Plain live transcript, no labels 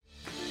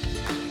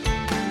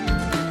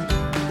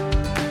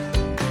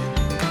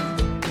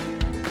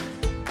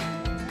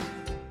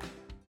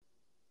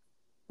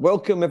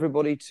Welcome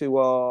everybody to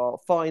our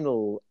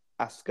final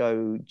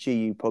ASCO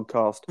GU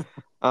podcast.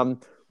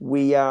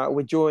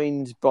 We're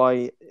joined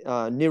by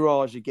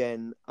Neeraj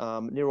again.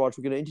 Neeraj,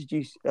 we're going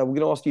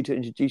to ask you to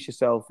introduce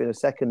yourself in a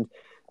second.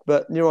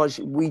 But Neeraj,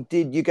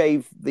 you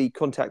gave the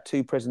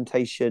CONTACT2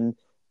 presentation,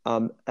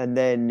 and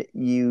then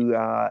you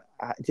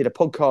did a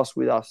podcast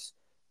with us.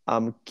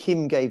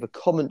 Kim gave a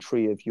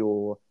commentary of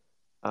your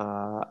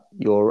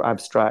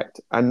abstract,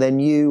 and then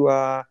he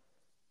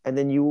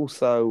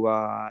also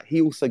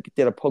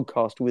did a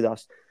podcast with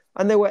us.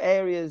 And there were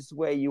areas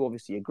where you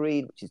obviously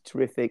agreed, which is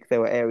terrific.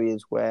 There were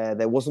areas where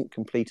there wasn't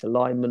complete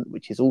alignment,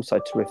 which is also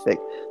terrific,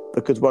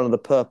 because one of the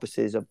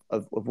purposes of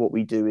what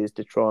we do is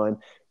to try and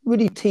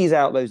really tease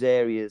out those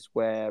areas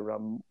where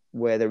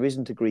there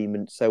isn't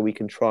agreement, so we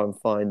can try and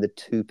find the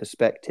two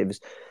perspectives.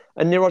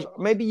 And Neeraj,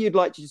 maybe you'd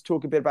like to just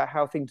talk a bit about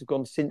how things have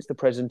gone since the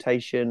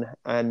presentation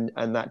and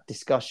that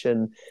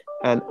discussion,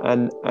 and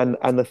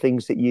the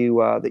things that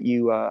you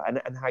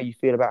and how you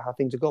feel about how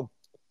things have gone.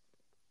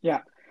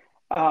 Yeah.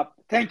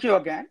 Thank you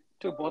again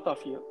to both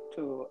of you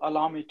to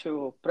allow me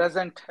to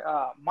present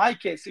my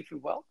case, if you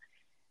will.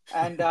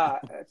 And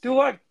two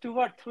or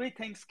three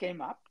things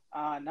came up.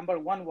 Number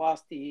one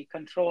was the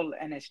control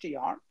NHT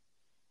arm,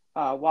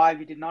 why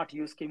we did not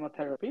use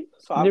chemotherapy.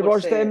 So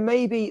Neeraj,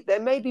 there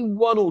may be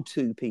one or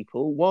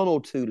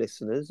two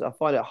listeners. I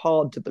find it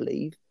hard to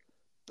believe,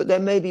 but there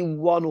may be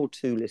one or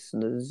two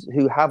listeners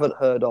who haven't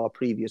heard our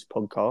previous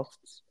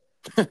podcasts.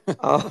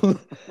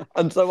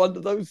 And so under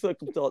those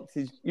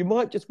circumstances, you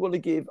might just want to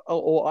give,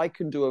 or I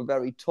can do a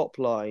very top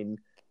line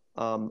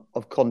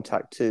of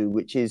CONTACT2,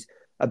 which is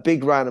a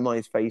big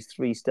randomized phase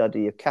 3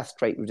 study of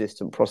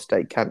castrate-resistant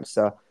prostate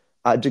cancer,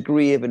 a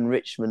degree of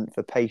enrichment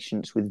for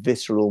patients with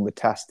visceral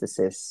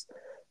metastasis,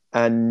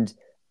 and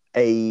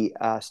a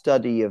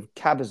study of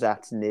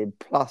cabozantinib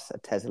plus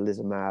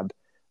atezolizumab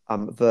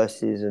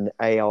versus an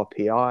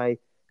ARPI.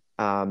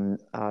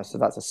 So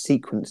that's a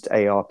sequenced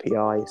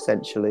ARPI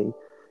essentially.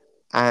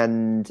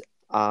 And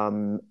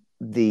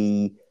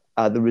the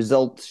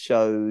results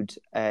showed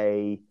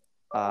a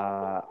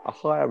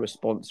higher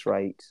response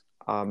rate.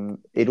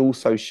 It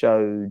also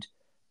showed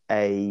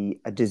a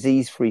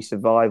disease-free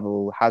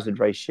survival hazard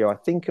ratio, I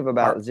think, of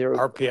about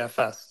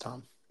RPFS,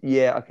 Tom.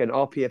 Yeah, okay, an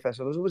RPFS.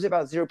 Was it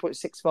about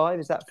 0.65?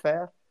 Is that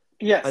fair?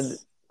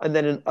 Yes. And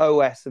then an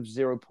OS of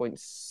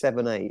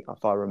 0.78,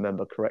 if I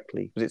remember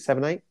correctly. Was it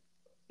 7.8?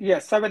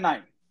 Yes,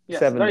 7.9.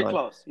 Yes, 7.9. Very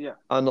close. Yeah.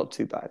 Not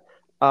too bad.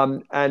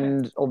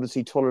 And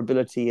obviously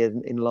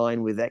tolerability in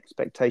line with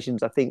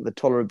expectations. I think the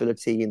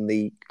tolerability in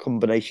the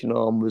combination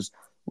arm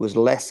was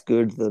less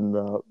good than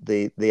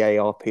the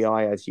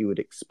ARPI, as you would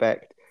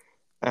expect.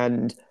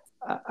 And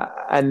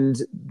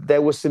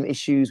there were some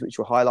issues which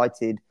were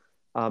highlighted.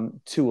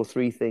 Two or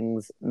three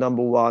things.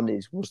 Number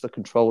one was the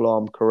control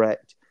arm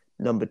correct?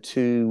 Number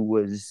two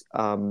was,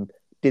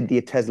 did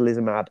the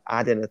atezolizumab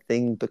add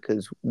anything?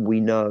 Because we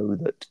know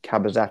that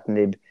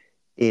cabozantinib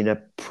in a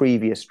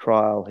previous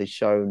trial has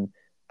shown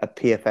a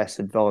PFS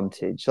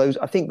advantage.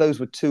 I think those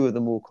were two of the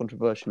more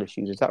controversial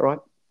issues. Is that right?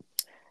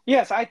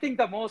 Yes, I think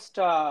the most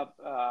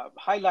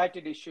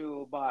highlighted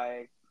issue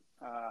by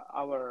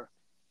our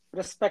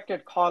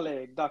respected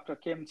colleague, Dr.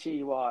 Kim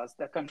Chi, was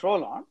the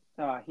control arm.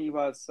 He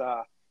was,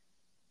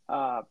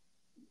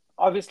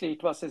 obviously,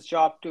 it was his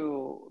job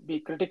to be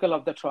critical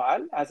of the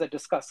trial as a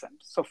discussant.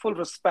 So full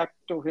respect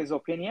to his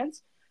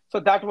opinions. So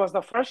that was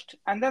the first.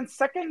 And then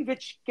second,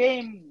 which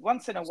came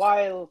once in a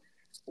while,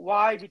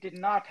 why we did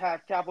not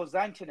have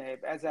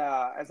cabozantinib as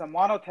a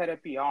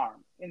monotherapy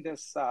arm in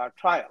this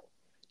trial.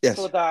 Yes.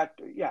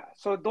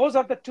 So those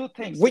are the two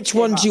things. Which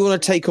one do you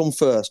want to take on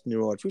first,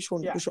 Neeraj? Which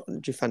one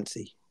do you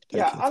fancy?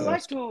 I'd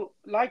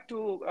like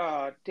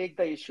to take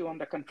the issue on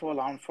the control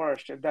arm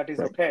first, if that is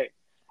okay.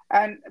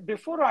 And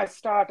before I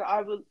start,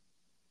 I will,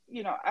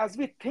 as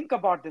we think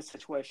about this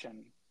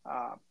situation,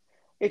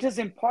 it is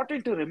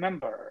important to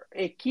remember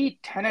a key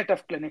tenet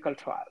of clinical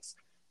trials.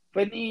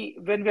 When we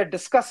are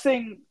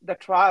discussing the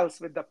trials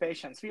with the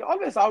patients, we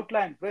always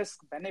outline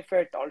risk,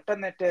 benefit,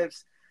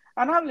 alternatives,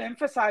 and I will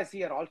emphasize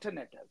here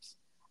alternatives.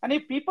 And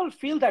if people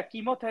feel that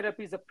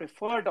chemotherapy is a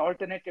preferred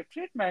alternative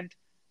treatment,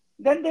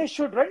 then they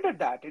should render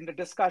that in the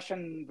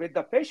discussion with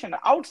the patient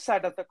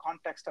outside of the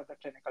context of the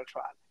clinical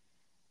trial.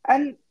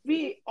 And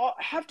we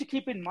have to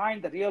keep in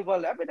mind the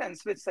real-world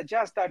evidence, which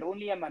suggests that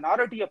only a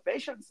minority of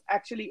patients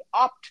actually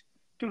opt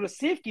to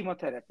receive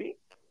chemotherapy,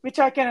 which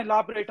I can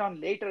elaborate on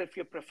later if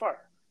you prefer.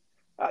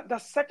 The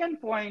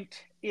second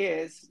point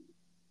is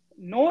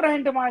no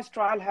randomized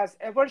trial has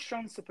ever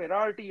shown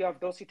superiority of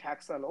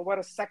docetaxel over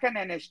a second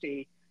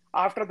NHT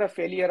after the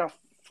failure of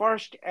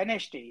first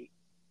NHT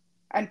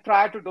and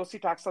prior to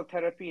docetaxel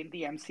therapy in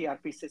the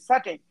mCRPC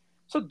setting.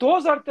 So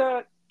those are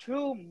the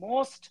two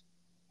most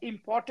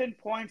important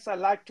points I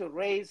like to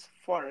raise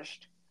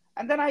first.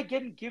 And then I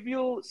can give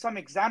you some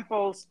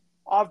examples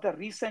of the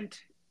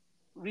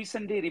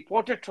recently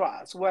reported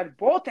trials where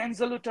both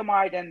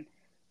enzalutamide and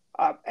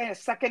a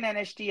second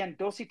NHT and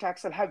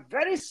docetaxel have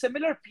very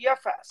similar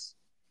PFS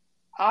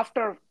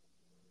after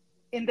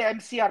in the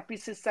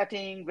mCRPC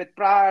setting with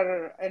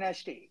prior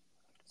NHT.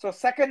 So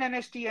second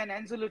NHT and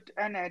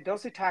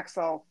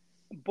docetaxel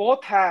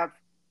both have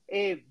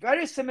a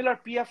very similar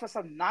PFS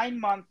of 9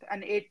 months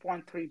and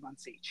 8.3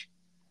 months each.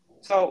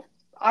 So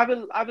I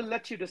will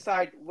let you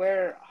decide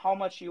how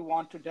much you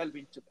want to delve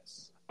into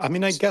this. I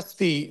mean, I guess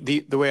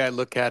the way I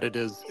look at it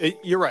is,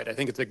 you're right. I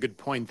think it's a good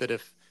point that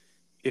if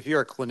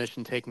you're a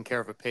clinician taking care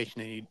of a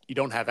patient and you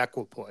don't have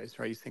equipoise,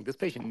 right? You think this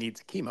patient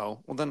needs chemo,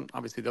 well, then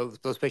obviously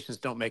those patients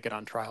don't make it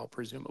on trial,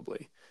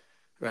 presumably,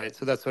 right?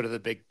 So that's sort of the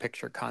big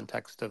picture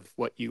context of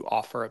what you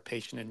offer a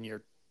patient in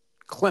your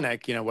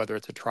clinic, whether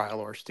it's a trial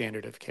or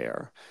standard of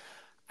care.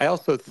 I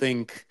also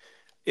think,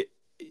 it,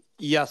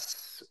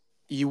 yes,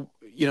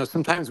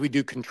 sometimes we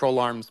do control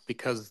arms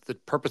because the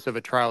purpose of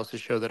a trial is to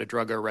show that a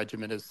drug or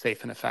regimen is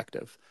safe and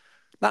effective.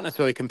 Not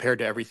necessarily compared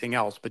to everything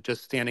else, but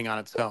just standing on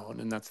its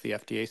own. And that's the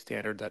FDA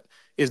standard, that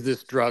is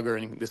this drug, or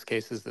in this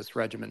case, is this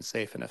regimen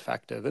safe and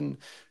effective? And,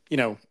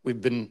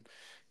 we've been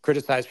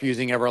criticized for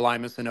using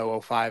everolimus in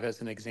 005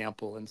 as an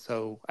example. And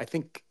so I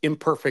think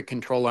imperfect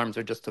control arms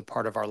are just a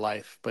part of our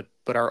life, but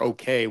are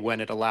okay when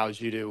it allows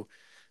you to,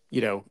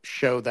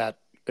 show that,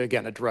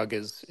 again, a drug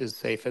is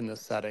safe in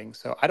this setting.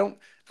 So I don't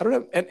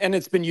know. And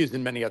it's been used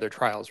in many other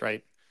trials,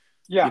 right?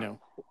 Yeah. So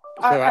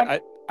And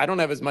I don't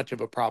have as much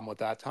of a problem with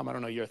that. Tom, I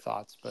don't know your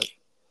thoughts, but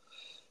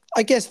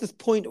I guess the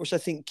point which I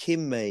think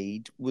Kim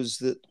made was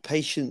that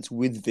patients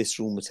with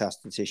visceral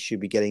metastasis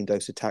should be getting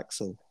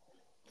docetaxel,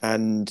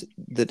 and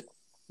that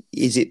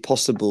is it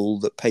possible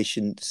that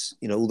patients,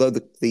 although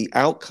the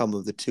outcome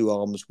of the two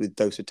arms with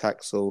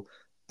docetaxel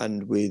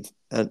and with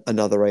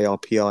another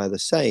ARPI are the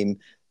same,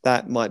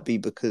 that might be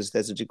because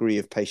there's a degree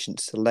of patient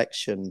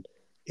selection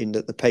in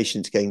that the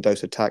patients getting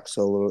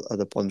docetaxel are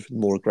the ones with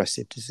more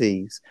aggressive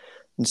disease.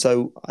 And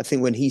so I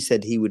think when he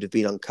said he would have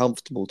been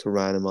uncomfortable to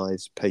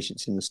randomize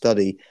patients in the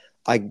study,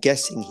 I'm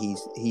guessing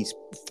he's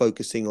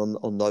focusing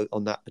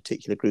on that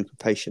particular group of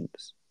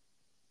patients.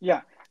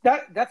 yeah,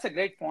 that's a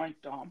great point,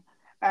 Tom.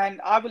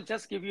 And I will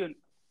just give you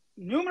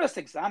numerous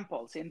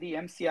examples in the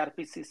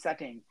MCRPC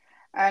setting.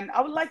 And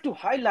I would like to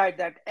highlight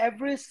that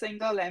every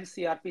single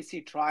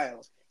MCRPC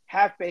trial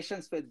have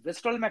patients with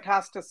visceral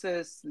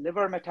metastasis,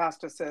 liver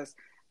metastasis.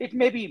 It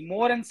may be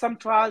more in some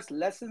trials,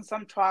 less in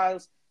some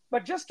trials.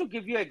 But just to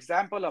give you an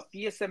example of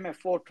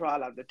PSMA4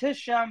 trial of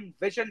lutetium,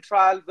 Vision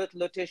trial with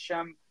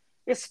lutetium,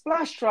 a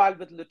SPLASH trial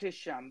with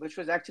lutetium, which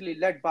was actually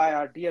led by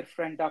our dear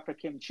friend, Dr.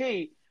 Kim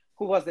Chi,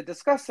 who was the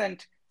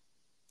discussant,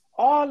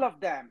 all of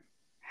them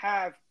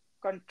have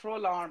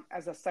control arm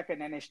as a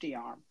second NHT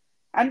arm.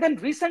 And then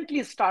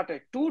recently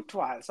started two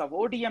trials of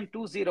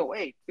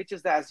ODM-208, which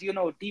is, as you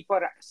know,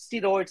 deeper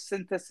steroid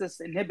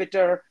synthesis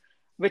inhibitor,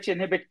 which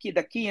inhibit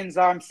the key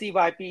enzyme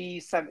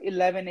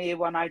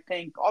CYP11A1, I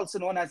think, also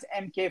known as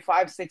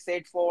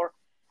MK5684.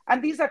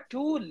 And these are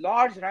two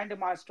large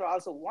randomized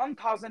trials of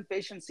 1,000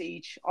 patients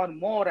each or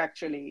more,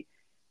 actually,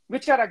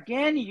 which are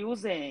again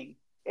using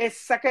a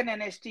second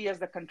NHT as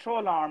the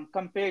control arm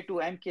compared to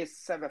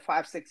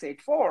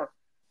MK5684.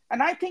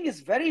 And I think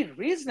it's very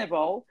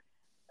reasonable.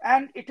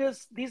 And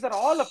these are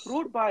all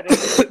approved by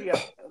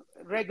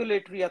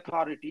regulatory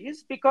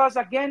authorities, because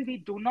again, we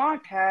do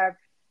not have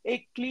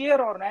a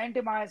clear or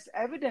randomized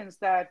evidence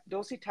that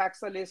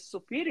docetaxel is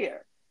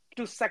superior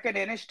to second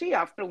NHT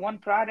after one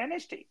prior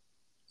NHT.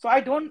 So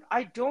I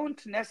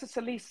don't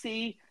necessarily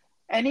see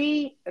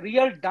any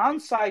real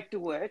downside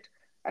to it.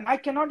 And I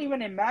cannot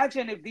even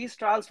imagine if these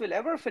trials will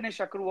ever finish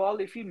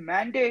accrual if we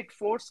mandate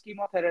forced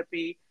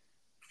chemotherapy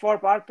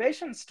for our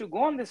patients to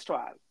go on this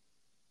trial.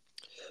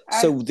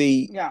 And,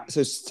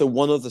 so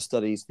one of the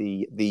studies,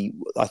 the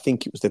I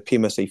think it was the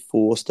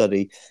PMSA4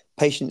 study,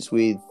 patients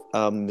with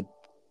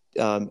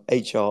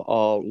HRR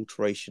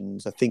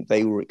alterations, I think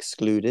they were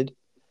excluded,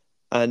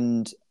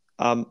 and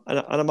I'm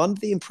under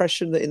the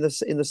impression that in the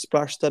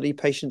SPLASH study,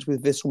 patients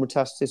with visceral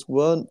metastasis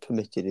weren't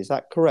permitted. Is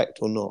that correct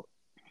or not?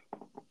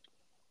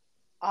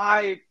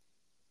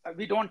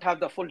 We don't have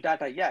the full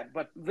data yet,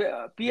 but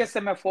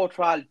PSMA4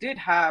 trial did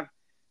have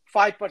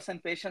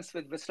 5% patients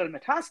with visceral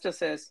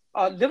metastasis,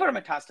 liver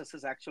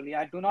metastasis, actually.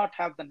 I do not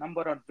have the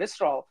number on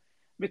visceral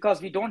because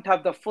we don't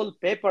have the full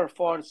paper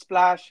for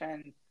SPLASH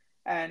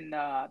and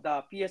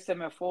the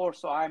PSMA4.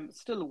 So I'm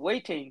still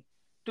waiting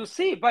to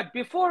see. But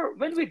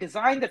when we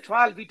design the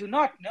trial, we do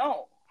not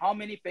know how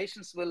many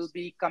patients will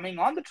be coming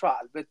on the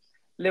trial with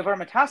liver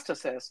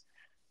metastasis.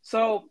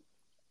 So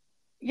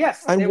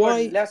yes, there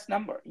were less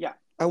number. Yeah.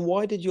 And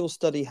why did your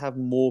study have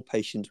more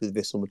patients with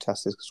visceral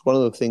metastasis? Because one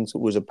of the things that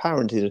was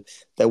apparent is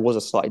there was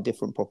a slightly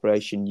different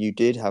population. You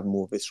did have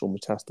more visceral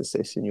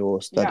metastasis in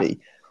your study.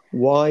 Yeah.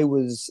 Why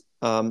was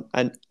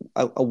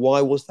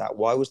why was that?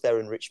 Why was there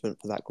enrichment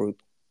for that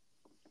group?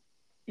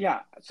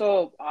 Yeah,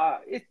 so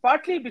it's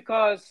partly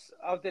because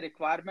of the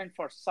requirement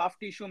for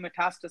soft tissue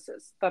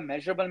metastasis, the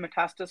measurable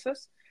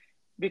metastasis,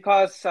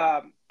 because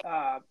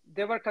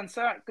there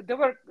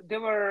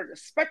were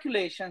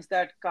speculations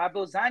that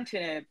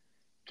cabozantinib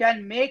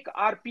can make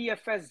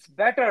rPFS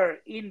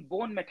better in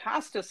bone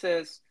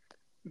metastasis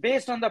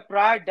based on the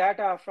prior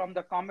data from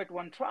the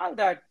COMET-1 trial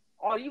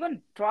or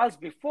even trials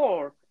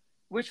before,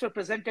 which were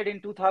presented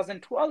in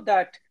 2012,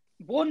 that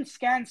bone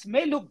scans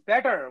may look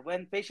better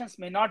when patients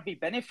may not be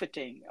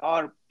benefiting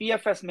or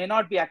PFS may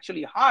not be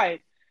actually high,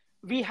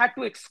 we had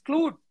to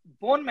exclude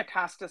bone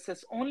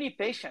metastasis only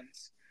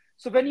patients.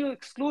 So when you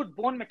exclude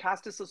bone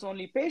metastasis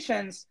only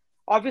patients,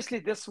 obviously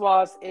this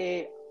was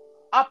a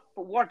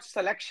upward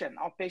selection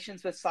of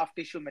patients with soft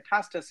tissue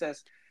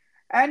metastasis.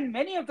 And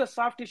many of the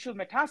soft tissue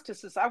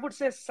metastasis, I would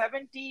say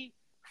 75%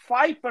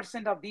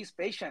 of these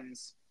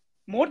patients,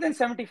 more than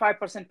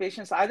 75%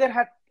 patients either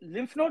had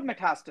lymph node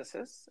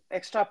metastasis,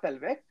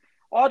 extrapelvic,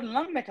 or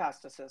lung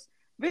metastasis,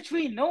 which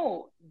we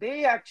know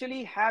they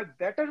actually have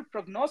better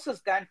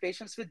prognosis than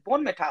patients with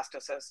bone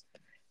metastasis.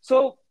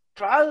 So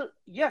trial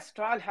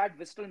had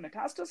visceral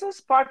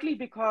metastasis, partly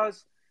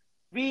because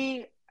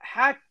we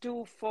had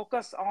to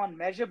focus on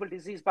measurable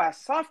disease by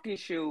soft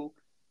tissue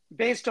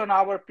based on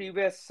our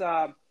previous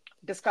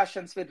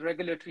discussions with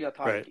regulatory Right.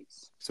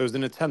 authorities. So it was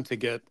an attempt to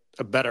get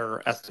a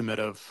better estimate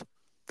of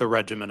the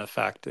regimen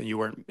effect, and you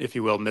weren't, if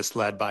you will,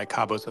 misled by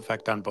Cabo's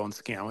effect on bone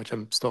scan, which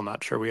I'm still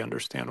not sure we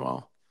understand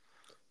well.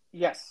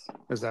 Yes.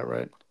 Is that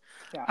right?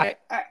 Yeah.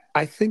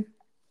 I think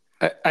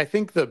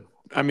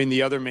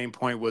the other main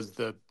point was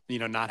the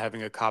not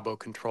having a Cabo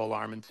control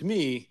arm, and to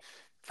me,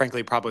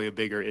 frankly, probably a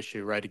bigger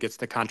issue, right? It gets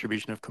the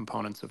contribution of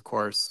components, of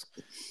course.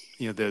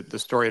 The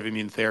story of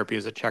immune therapy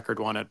is a checkered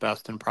one at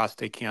best in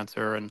prostate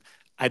cancer, and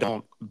I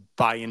don't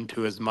buy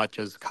into as much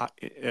as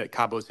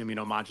Cabo's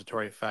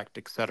immunomodulatory effect,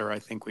 et cetera. I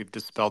think we've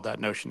dispelled that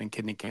notion in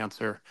kidney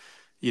cancer.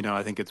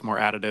 I think it's more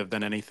additive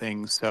than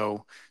anything.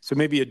 So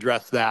maybe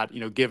address that.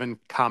 Given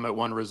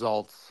Comet-1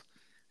 results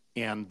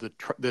and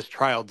this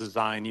trial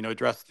design,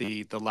 address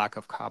the lack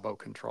of Cabo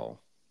control.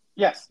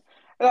 Yes.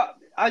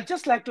 I'd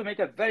just like to make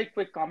a very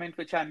quick comment,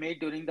 which I made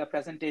during the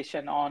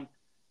presentation on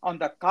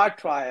the CARD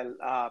trial.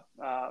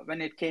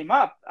 When it came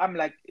up, I'm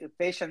like,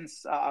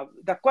 patients,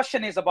 the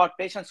question is about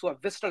patients who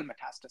have visceral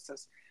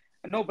metastasis.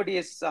 Nobody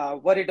is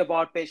worried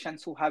about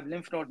patients who have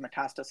lymph node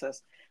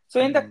metastasis.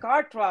 So in the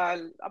CARD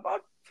trial,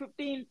 about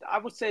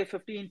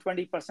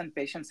 20%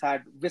 patients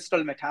had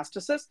visceral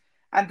metastasis.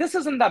 And this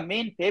is in the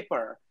main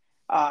paper.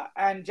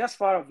 And just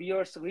for our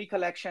viewers'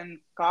 recollection,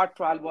 CARD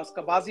trial was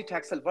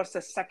cabazitaxel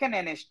versus second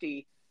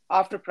NHT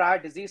after prior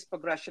disease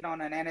progression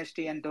on an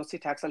NHT and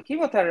docetaxel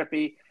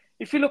chemotherapy.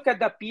 If you look at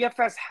the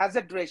PFS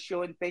hazard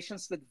ratio in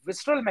patients with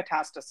visceral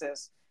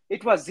metastasis,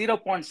 it was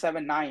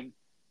 0.79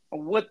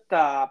 with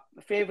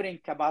favoring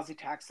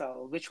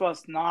cabazitaxel, which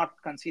was not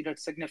considered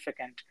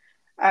significant.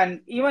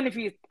 And even if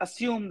you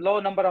assume low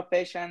number of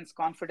patients,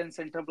 confidence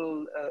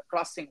interval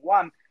crossing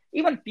 1,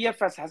 even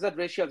PFS hazard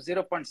ratio of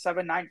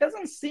 0.79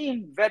 doesn't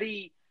seem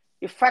very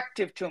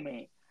effective to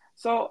me.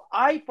 So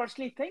I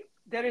personally think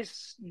there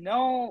is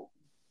no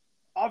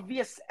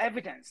obvious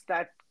evidence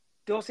that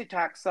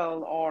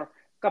docetaxel or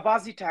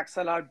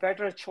cabazitaxel are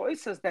better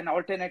choices than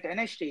alternate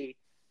NHT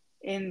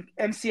in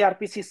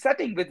MCRPC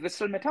setting with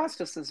visceral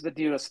metastasis, with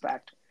due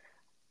respect.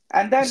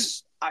 And then,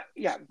 go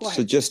ahead.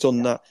 So just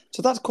on that,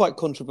 so that's quite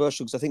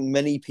controversial because I think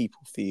many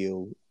people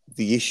feel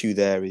the issue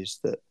there is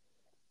that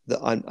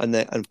and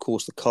of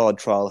course the CARD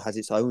trial has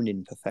its own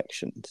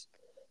imperfections,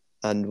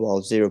 and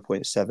while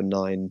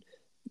 0.79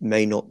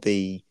 may not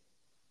be,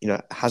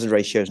 hazard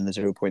ratios in the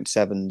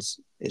 0.7s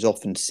is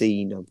often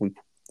seen. I've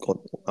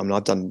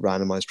done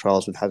randomized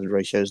trials with hazard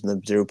ratios in the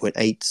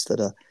 0.8s that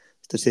are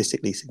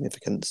statistically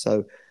significant.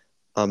 So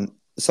I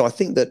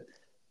think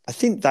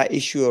that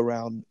issue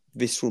around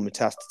visceral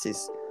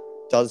metastasis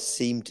does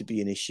seem to be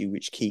an issue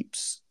which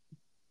keeps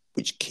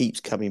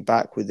coming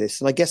back with this.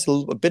 And I guess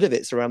a bit of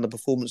it's around the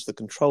performance of the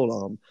control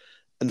arm.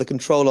 And the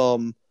control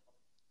arm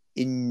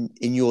in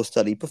your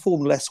study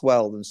performed less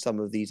well than some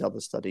of these other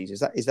studies.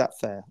 Is that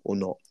fair or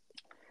not?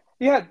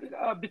 Yeah,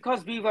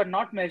 because we were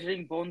not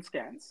measuring bone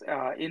scans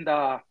in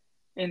the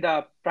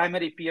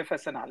primary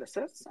PFS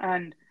analysis.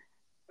 And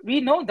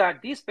we know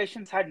that these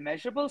patients had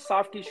measurable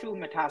soft tissue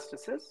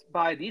metastasis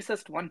by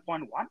RECIST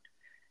 1.1.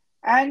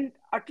 And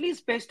at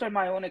least based on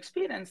my own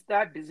experience,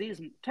 that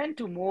disease tend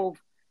to move,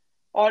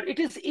 or it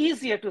is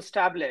easier to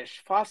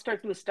establish, faster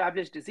to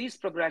establish disease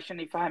progression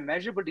if I have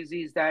measurable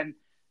disease than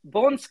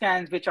bone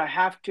scans, which I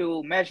have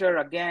to measure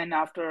again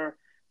after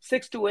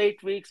 6 to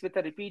 8 weeks with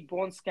a repeat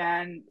bone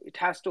scan. It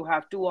has to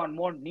have 2 or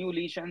more new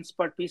lesions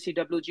per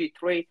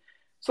PCWG3.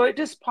 So it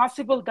is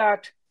possible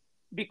that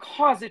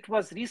because it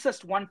was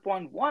RECIST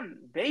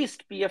 1.1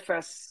 based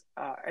PFS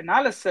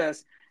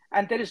analysis,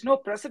 and there is no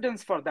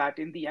precedence for that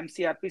in the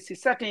MCRPC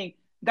setting,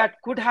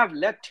 that could have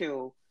led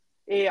to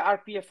a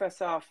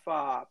RPFS of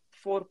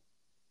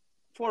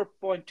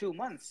 4.2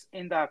 months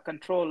in the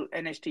control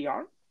NHT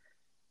arm.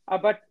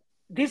 But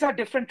these are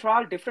different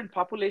trial, different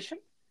population.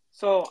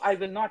 So I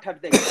will not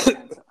have the exact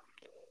answer.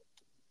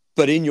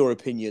 But in your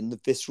opinion, the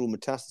visceral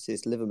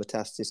metastasis, liver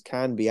metastasis,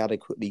 can be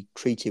adequately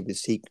treated with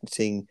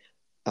sequencing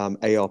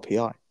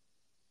ARPI?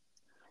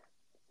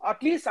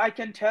 At least I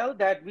can tell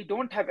that we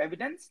don't have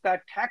evidence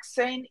that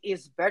taxane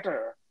is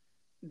better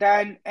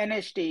than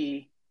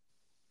NHT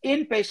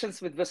in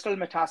patients with visceral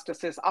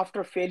metastasis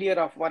after failure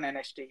of one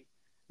NHT.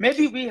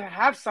 Maybe we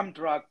have some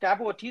drug.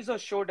 Cabo-Atezo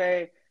showed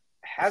a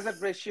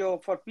hazard ratio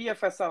for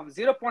PFS of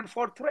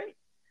 0.43.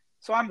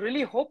 So I'm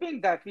really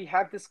hoping that we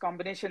have this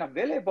combination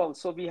available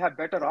so we have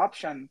better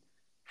option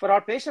for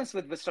our patients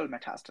with visceral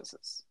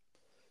metastasis.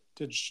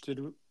 Did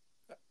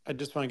I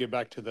just want to get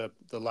back to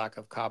the lack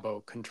of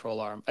Cabo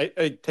control arm.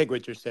 I take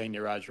what you're saying,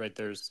 Neeraj, right?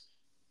 There's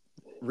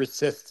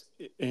RECIST,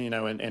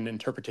 and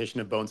interpretation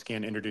of bone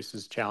scan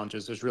introduces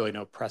challenges. There's really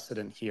no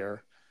precedent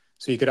here.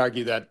 So you could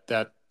argue that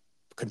that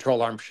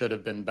control arm should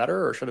have been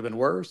better or should have been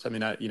worse. I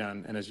mean,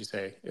 and as you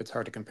say, it's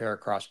hard to compare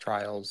across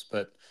trials,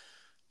 but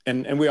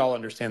and we all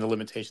understand the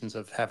limitations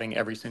of having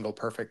every single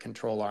perfect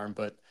control arm.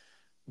 But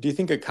do you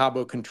think a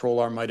Cabo control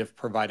arm might have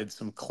provided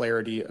some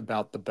clarity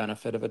about the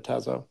benefit of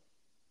atezo?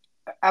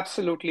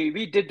 Absolutely.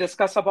 We did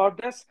discuss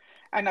about this.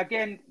 And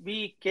again,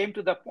 we came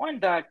to the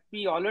point that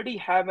we already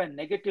have a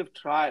negative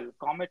trial,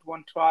 Comet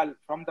 1 trial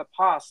from the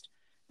past.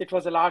 It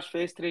was a large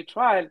phase 3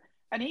 trial.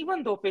 And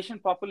even though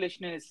patient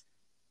population is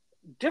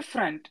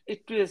different,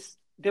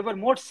 there were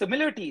more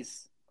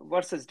similarities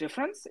versus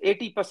difference.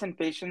 80%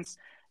 patients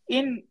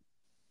in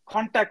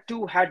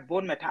CONTACT2 had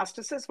bone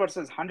metastasis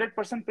versus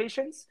 100%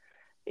 patients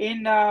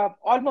in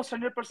almost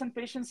 100%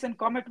 patients in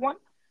Comet 1.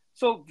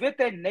 So with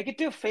a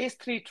negative phase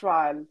 3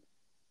 trial,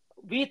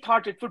 we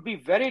thought it would be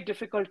very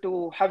difficult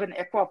to have an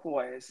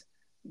equipoise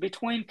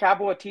between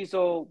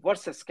cabo-atezo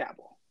versus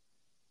cabo.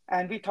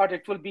 And we thought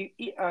it would be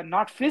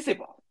not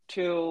feasible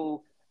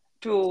to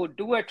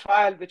do a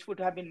trial which would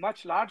have been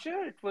much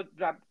larger. It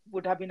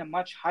would have been a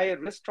much higher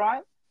risk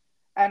trial.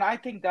 And I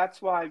think that's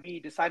why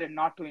we decided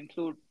not to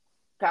include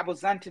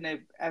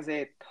cabozantinib as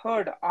a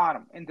third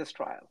arm in this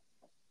trial.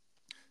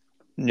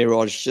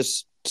 Neeraj,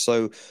 just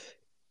so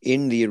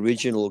in the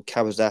original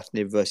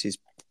cabozantinib versus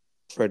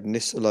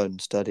prednisolone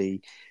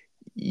study,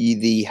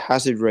 the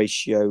hazard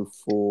ratio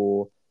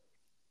for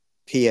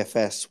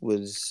PFS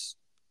was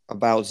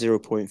about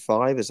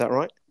 0.5. Is that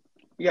right?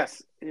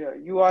 Yes,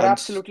 you are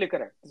absolutely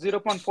correct.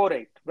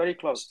 0.48, very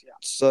close. Yeah.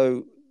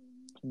 So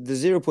the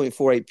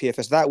 0.48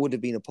 PFS, that would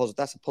have been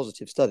that's a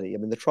positive study. I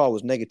mean, the trial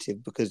was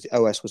negative because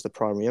OS was the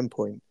primary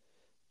endpoint.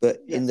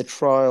 But in the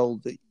trial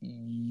that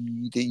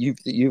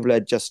you've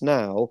led just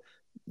now,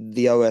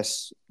 the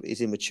OS is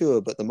immature,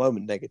 but at the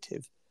moment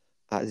negative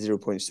at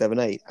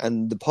 0.78.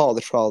 And the part of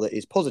the trial that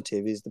is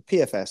positive is the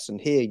PFS. And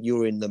here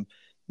you're in the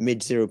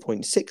mid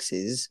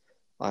 0.6s,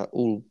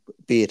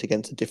 albeit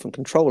against a different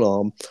control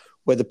arm,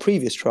 where the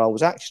previous trial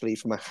was actually,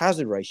 from a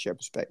hazard ratio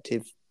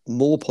perspective,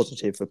 more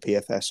positive for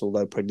PFS,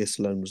 although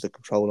prednisolone was the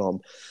control arm.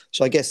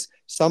 So I guess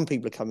some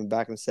people are coming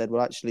back and said,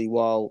 well, actually,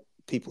 while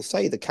people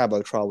say the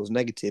Cabo trial was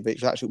negative,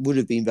 it actually would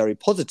have been very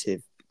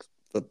positive.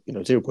 For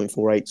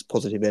 0.48 is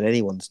positive in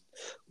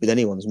with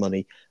anyone's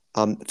money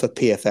for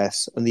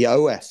PFS, and the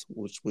OS,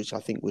 which I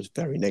think was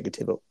very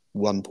negative at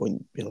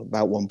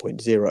about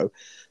 1.0.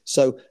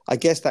 So I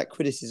guess that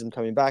criticism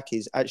coming back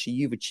is actually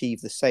you've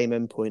achieved the same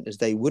endpoint as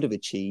they would have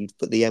achieved,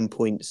 but the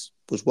endpoints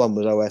one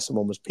was OS and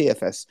one was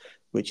PFS,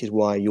 which is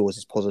why yours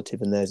is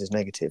positive and theirs is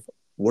negative.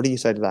 What do you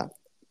say to that?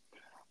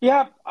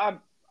 Yeah,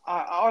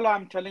 all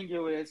I'm telling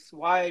you is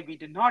why we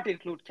did not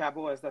include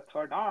Cabo as the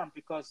third arm,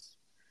 because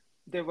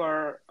there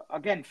were,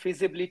 again,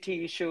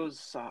 feasibility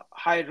issues,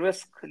 high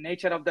risk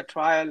nature of the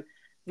trial.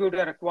 We would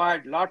have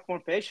required a lot more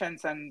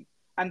patients. And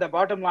the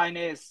bottom line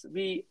is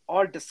we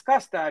all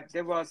discussed that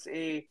there was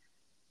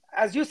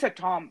as you said,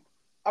 Tom,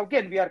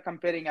 again, we are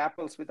comparing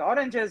apples with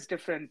oranges,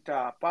 different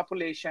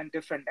population,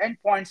 different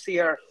endpoints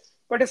here,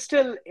 but it's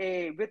still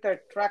with a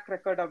track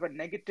record of a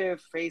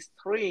negative phase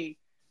 3,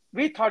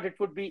 we thought it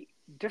would be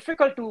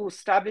difficult to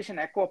establish an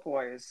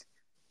equipoise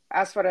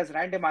as far as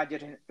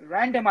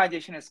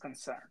randomization is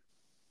concerned.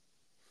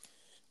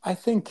 I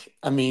think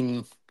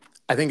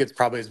it's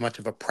probably as much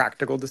of a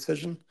practical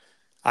decision.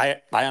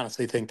 I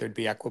honestly think there'd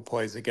be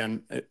equipoise,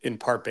 again, in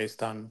part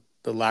based on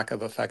the lack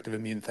of effective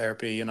immune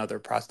therapy in other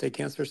prostate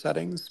cancer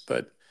settings.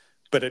 But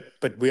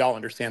we all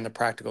understand the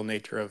practical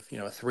nature of, a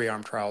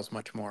 3-arm trial is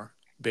much more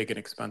big and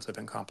expensive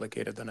and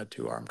complicated than a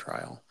 2-arm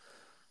trial.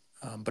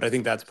 But I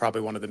think that's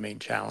probably one of the main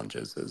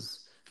challenges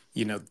is,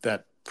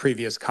 that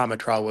previous COMET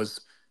trial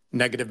was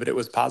negative, but it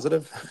was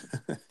positive.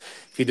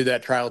 If you did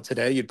that trial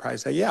today, you'd probably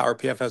say, yeah, our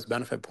PFS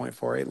benefit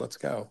 0.48, let's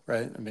go,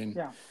 right? I mean,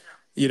 so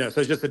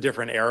it's just a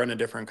different era and a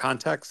different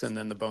context, and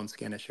then the bone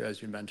scan issue, as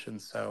you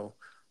mentioned. So,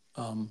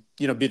 be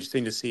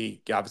interesting to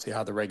see, obviously,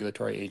 how the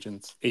regulatory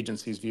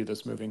agencies view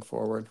this moving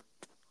forward.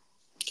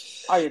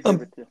 I agree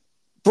with you.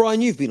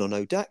 Brian, you've been on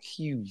ODAC.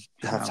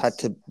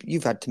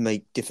 You've had to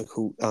make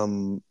difficult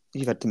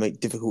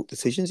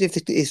decisions.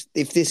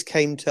 If this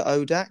came to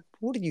ODAC,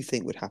 what do you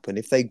think would happen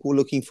if they were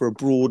looking for a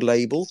broad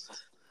label?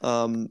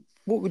 Where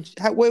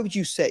would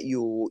you set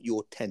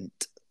your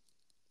tent?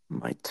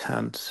 My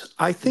tent.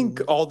 I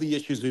think all the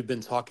issues we've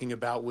been talking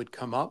about would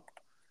come up,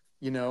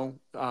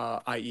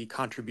 i.e.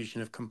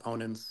 contribution of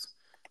components,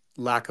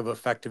 lack of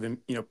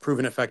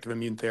proven effective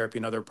immune therapy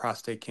in other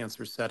prostate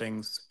cancer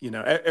settings.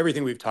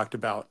 Everything we've talked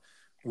about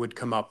would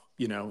come up,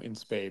 in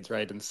spades,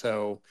 right? And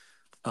so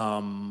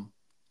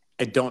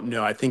I don't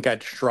know. I think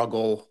I'd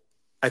struggle.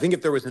 I think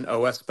if there was an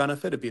OS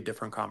benefit, it'd be a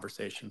different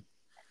conversation.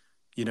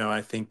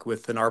 I think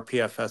with an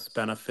RPFS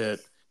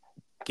benefit,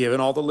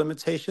 given all the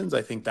limitations,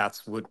 I think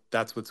that's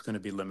what's going to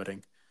be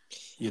limiting.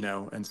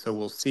 And so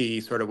we'll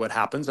see sort of what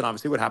happens, and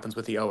obviously what happens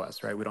with the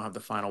OS, right? We don't have the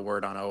final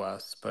word on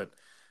OS, but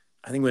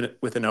I think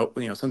with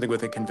something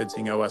with a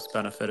convincing OS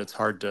benefit, it's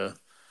hard to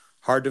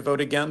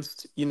vote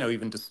against.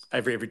 Even just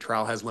every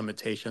trial has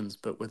limitations,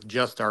 but with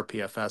just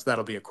RPFS,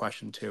 that'll be a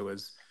question too: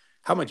 is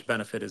how much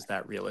benefit is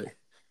that really?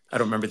 I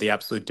don't remember the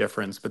absolute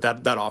difference, but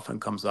that often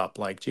comes up.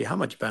 Like, gee, how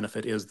much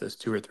benefit is this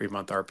 2 or 3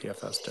 month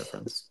RPFS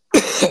difference?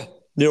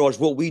 Neeraj,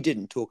 what we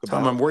didn't talk about.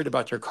 Tom, I'm worried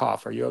about your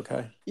cough. Are you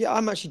okay? Yeah,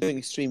 I'm actually doing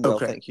extremely well,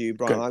 thank you,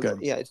 Brian. Good.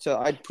 Yeah, so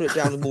I'd put it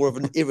down as more of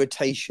an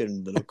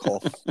irritation than a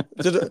cough.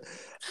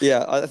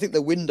 Yeah, I think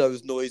the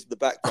Windows noise in the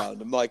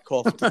background and my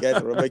cough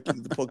together are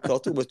making the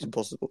podcast almost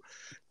impossible.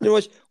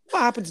 Neeraj,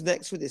 what happens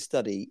next with this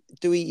study?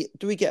 Do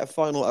we get a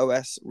final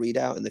OS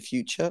readout in the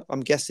future?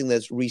 I'm guessing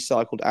there's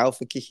recycled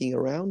alpha kicking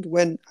around.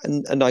 When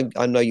and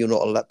I know you're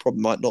not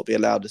probably might not be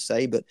allowed to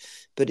say, but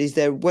is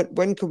there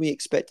when can we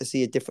expect to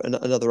see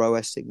another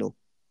OS signal?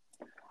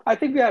 I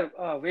think we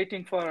are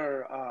waiting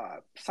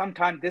for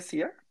sometime this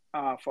year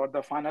for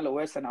the final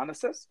OS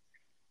analysis.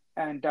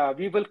 And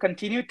we will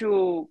continue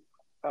to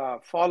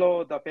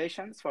follow the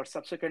patients for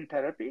subsequent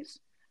therapies.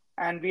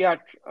 And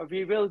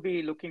we will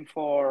be looking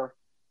for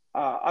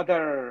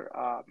other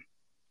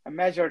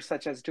measures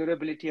such as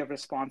durability of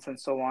response and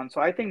so on.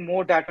 So I think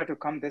more data to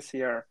come this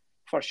year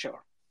for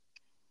sure.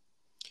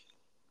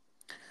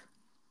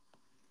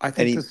 I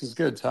think this is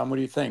good. Tom, what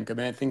do you think? I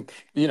mean, I think,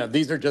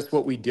 these are just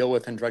what we deal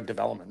with in drug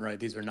development, right?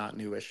 These are not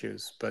new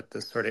issues, but I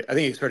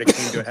think it sort of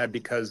came to a head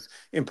because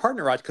in part,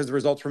 Neeraj, because the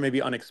results were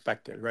maybe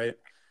unexpected, right?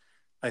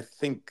 I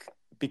think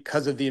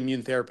because of the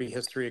immune therapy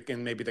history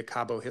and maybe the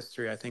Cabo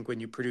history, I think when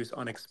you produce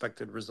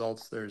unexpected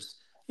results, there's,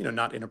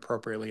 not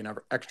inappropriately an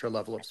extra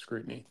level of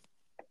scrutiny.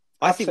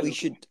 I think we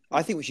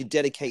should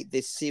dedicate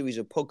this series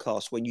of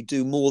podcasts when you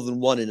do more than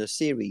one in a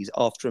series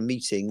after a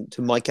meeting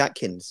to Mike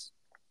Atkins,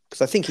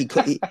 because I think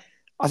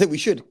I think we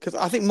should, because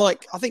I think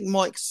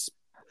Mike's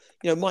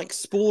Mike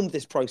spawned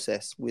this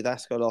process with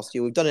ASCO last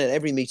year. We've done it at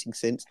every meeting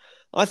since.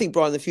 I think,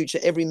 Brian, in the future,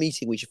 every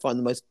meeting we should find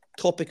the most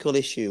topical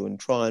issue and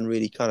try and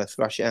really kind of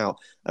thrash it out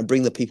and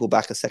bring the people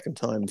back a second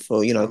time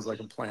for, Sounds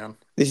like a plan.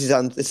 This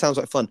sounds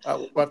like fun.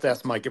 We'll have to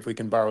ask Mike if we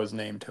can borrow his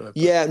name to it. But...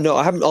 Yeah, no,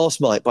 I haven't asked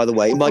Mike, by the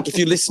way. Mike, if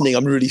you're listening,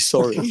 I'm really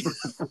sorry.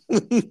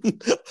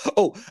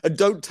 Oh, and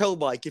don't tell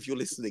Mike if you're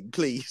listening,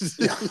 please.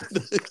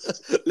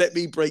 Let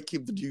me break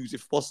him the news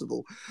if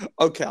possible.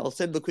 Okay, I'll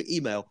send him a quick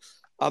email.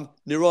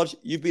 Neeraj,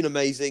 you've been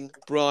amazing.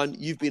 Brian,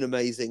 you've been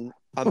amazing.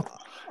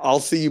 I'll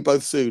see you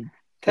both soon.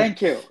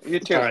 Thank you. You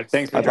too. All right.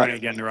 Thanks for joining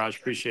again, Neeraj.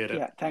 Appreciate it.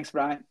 Yeah. Thanks,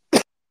 Brian.